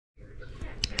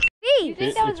You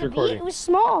think that was a bee? It was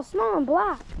small and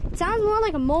black. It sounds more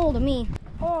like a mole to me.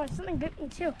 Oh, something bit me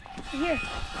too.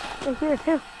 Right here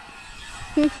too.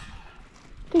 Can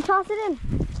you toss it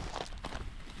in?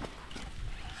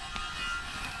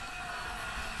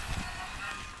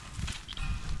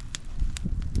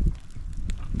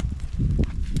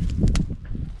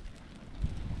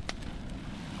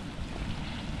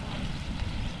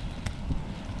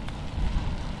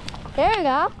 There we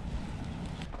go.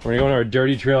 We're gonna go on our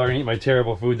dirty trailer and eat my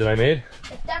terrible food that I made.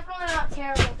 It's definitely not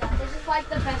terrible, Dad. This is like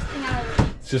the best thing I've ever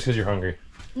eaten. It's just because you're hungry.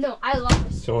 No, I love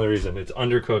this. It's the only reason. It's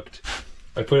undercooked.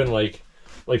 I put in like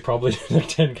probably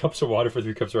 10 cups of water for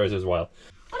 3 cups of rice as well.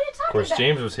 What are you talking about? Of course,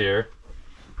 James was here,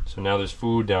 so now there's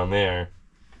food down there.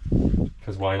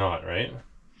 Because why not, right?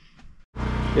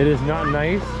 It is not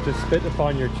nice to spit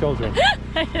upon your children.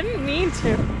 I didn't mean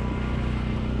to.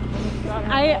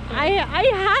 I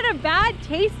had a bad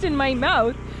taste in my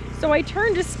mouth, so I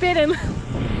turned to spit and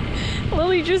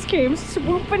Lily just came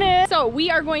swooping in. So we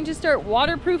are going to start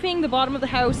waterproofing the bottom of the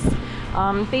house.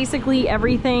 Basically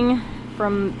everything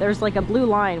from, there's like a blue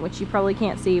line, which you probably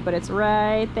can't see, but it's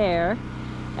right there.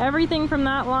 Everything from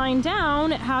that line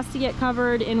down has to get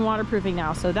covered in waterproofing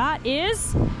now. So that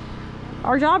is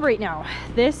our job right now.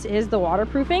 This is the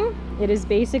waterproofing. It is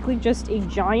basically just a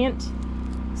giant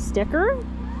sticker.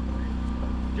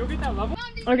 Did you get that level?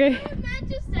 Mom, Okay. You know what Matt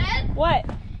just said? What?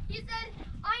 He said,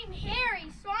 I'm Harry,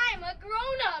 so I'm a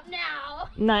grown-up now.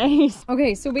 Nice.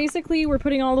 Okay, so basically we're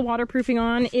putting all the waterproofing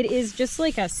on. It is just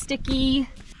like a sticky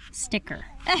sticker.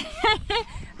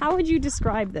 How would you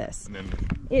describe this?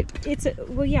 It's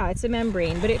a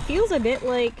membrane, but it feels a bit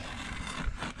like,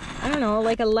 I don't know,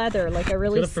 like a leather, like a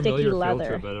really sticky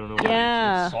leather. But I don't know.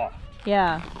 Yeah. It's soft.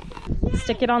 Yeah.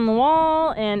 Stick it on the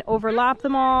wall and overlap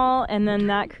them all, and then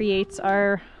that creates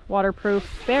our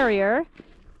waterproof barrier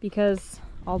because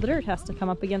all the dirt has to come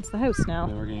up against the house now.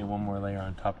 Then we're gonna get one more layer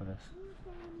on top of this.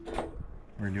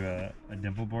 We're gonna do a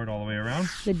dimple board all the way around.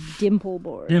 The dimple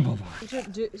board. Dimple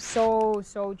board.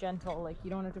 So gentle, like you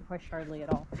don't have to push hardly at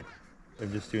all.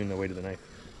 I'm just doing the weight of the knife.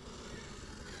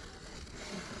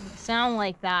 Sound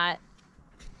like that.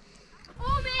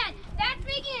 Oh man, that's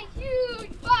making a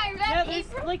huge fire. That Yeah, paper,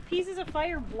 there's like pieces of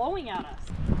fire blowing at us.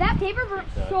 that paper burnt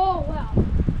so well.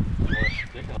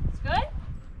 It's good?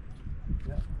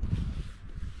 Yeah.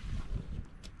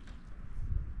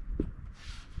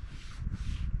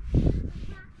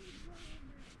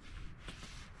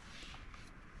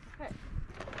 Okay.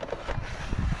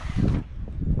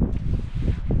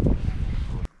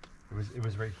 It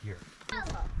was right here.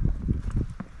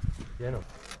 Yeah, no.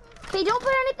 Okay, don't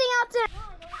put anything else in.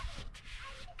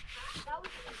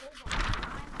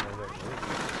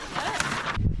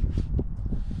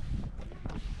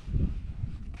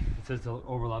 It says to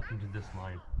overlap into this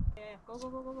line. Yeah, go, go,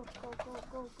 go, go, go, go,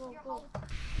 go, go, go, go.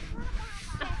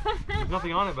 There's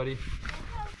nothing on it, buddy.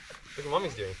 Look what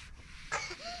mommy's doing.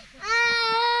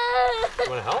 You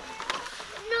wanna help?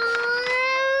 No.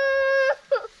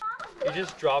 He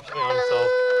just dropped something on himself.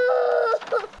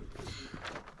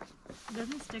 It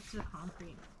doesn't stick to the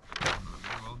concrete.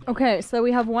 Okay, so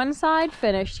we have one side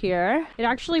finished here. It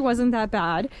actually wasn't that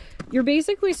bad. You're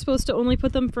basically supposed to only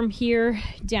put them from here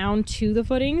down to the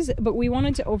footings, but we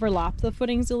wanted to overlap the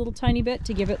footings a little tiny bit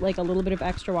to give it like a little bit of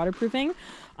extra waterproofing.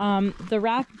 The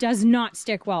wrap does not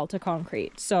stick well to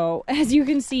concrete. So as you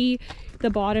can see, the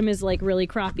bottom is like really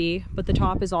crappy, but the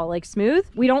top is all like smooth.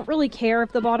 We don't really care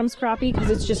if the bottom's crappy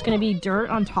because it's just gonna be dirt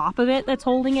on top of it that's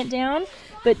holding it down.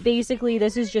 But basically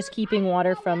this is just keeping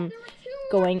water from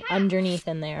going underneath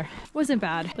in there. Wasn't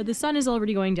bad, but the sun is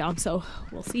already going down, so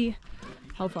we'll see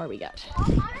how far we get.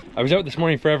 I was out this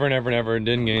morning forever and ever and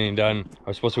didn't get anything done. I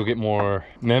was supposed to get more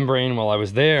membrane while I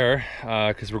was there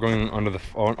because we're going onto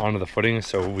the footing,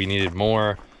 so we needed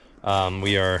more.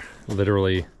 We are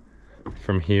literally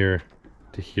from here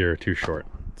to here too short,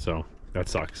 so that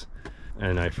sucks.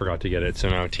 And I forgot to get it, so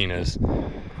now Tina's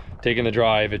taking the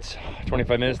drive. It's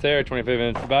 25 minutes there, 25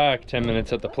 minutes back, 10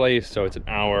 minutes at the place, so it's an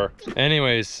hour.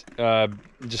 Anyways,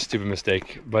 just stupid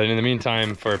mistake. But in the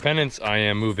meantime, for penance, I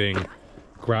am moving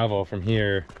gravel from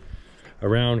here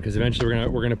around because eventually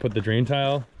we're gonna put the drain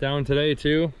tile down today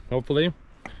too, hopefully.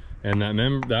 And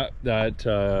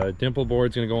that dimple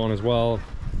board's gonna go on as well.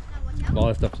 All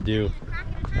that stuff to do.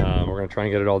 We're gonna try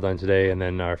and get it all done today, and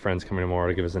then our friend's coming tomorrow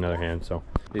to give us another hand. So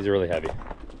these are really heavy,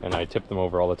 and I tip them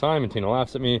over all the time, and Tina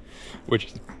laughs at me, which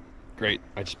is great.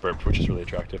 I just burped, which is really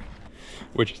attractive.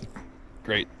 Which is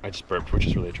great. I just burped, which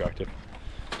is really attractive.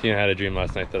 Tina had a dream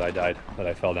last night that I died, that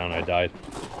I fell down and I died.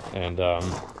 And I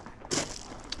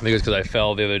think it was because I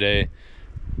fell the other day.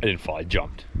 I didn't fall, I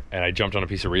jumped. And I jumped on a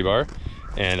piece of rebar.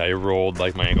 and I rolled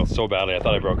like my ankle so badly. I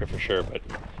thought I broke it for sure, but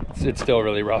it's still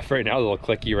really rough right now, a little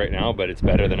clicky right now, but it's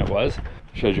better than it was.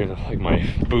 Showed you like my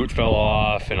boot fell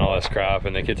off and all this crap,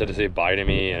 and the kids had to say bye to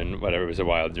me and whatever. It was a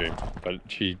wild dream. But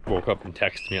she woke up and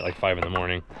texted me at like 5 in the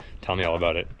morning, telling me all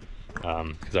about it.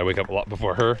 Because I wake up a lot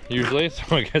before her usually,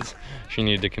 so I guess she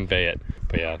needed to convey it.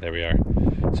 But yeah, there we are.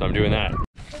 So I'm doing that.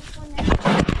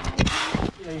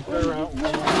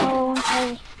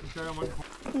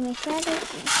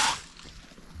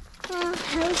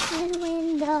 House and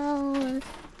windows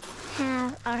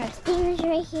have our stairs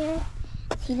right here.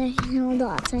 See, there's no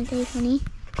dots, aren't they funny?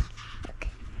 Look.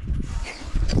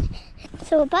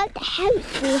 So about the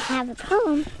house, we have a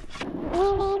problem. We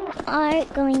are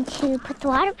going to put the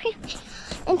waterproof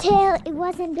until it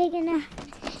wasn't big enough.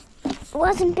 It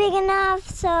wasn't big enough,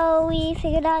 so we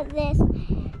figured out this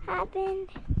happened.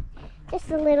 Just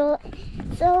a little,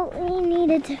 so we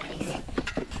needed to fix it.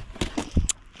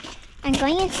 I'm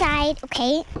going inside,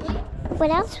 okay?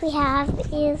 What else we have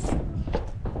is,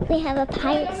 we have a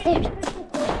pirate stair.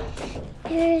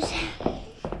 There's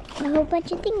a whole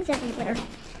bunch of things everywhere.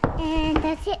 And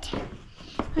that's it.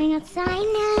 Going outside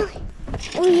now.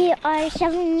 We are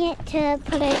shoveling it to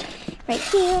put it right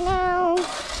here now.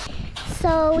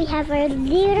 So we have our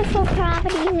beautiful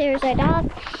property. There's our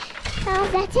dog. So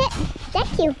that's it.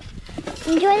 Thank you.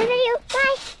 Enjoy the video.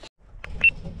 Bye.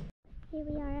 Here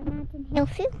we are at Mountain Hill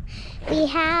Zoo. We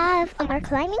have our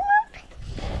climbing rope.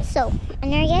 So I'm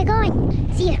gonna get going.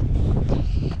 See ya.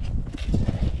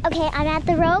 Okay, I'm at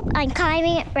the rope. I'm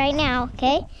climbing it right now,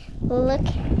 okay? Look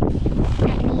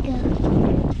at me go.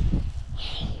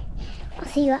 I'll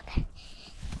see you up there.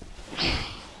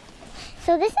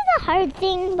 So this is a hard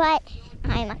thing, but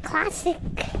I'm a classic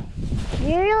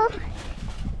girl.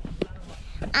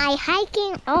 I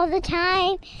hiking all the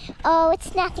time. Oh,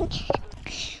 it's nothing.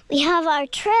 We have our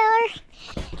trailer.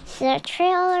 This is our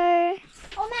trailer.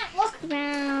 Oh, Matt, look.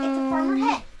 Around. It's a farmer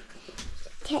head.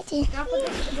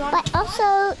 But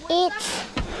also, it's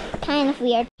kind of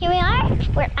weird. Here we are.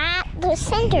 We're at the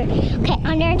center. Okay,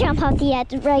 I'm gonna jump off the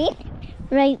edge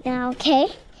right now. Okay.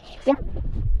 Yeah.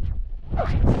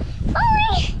 Alright.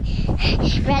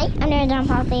 Ready? I'm gonna jump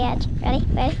off the edge. Ready?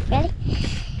 Ready? Ready?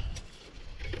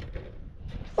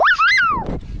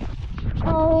 Woohoo!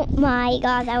 Oh my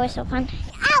God, that was so fun.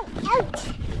 Ow!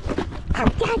 Ouch! Oh,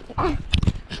 God.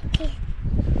 Okay.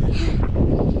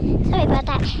 Sorry about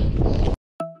that.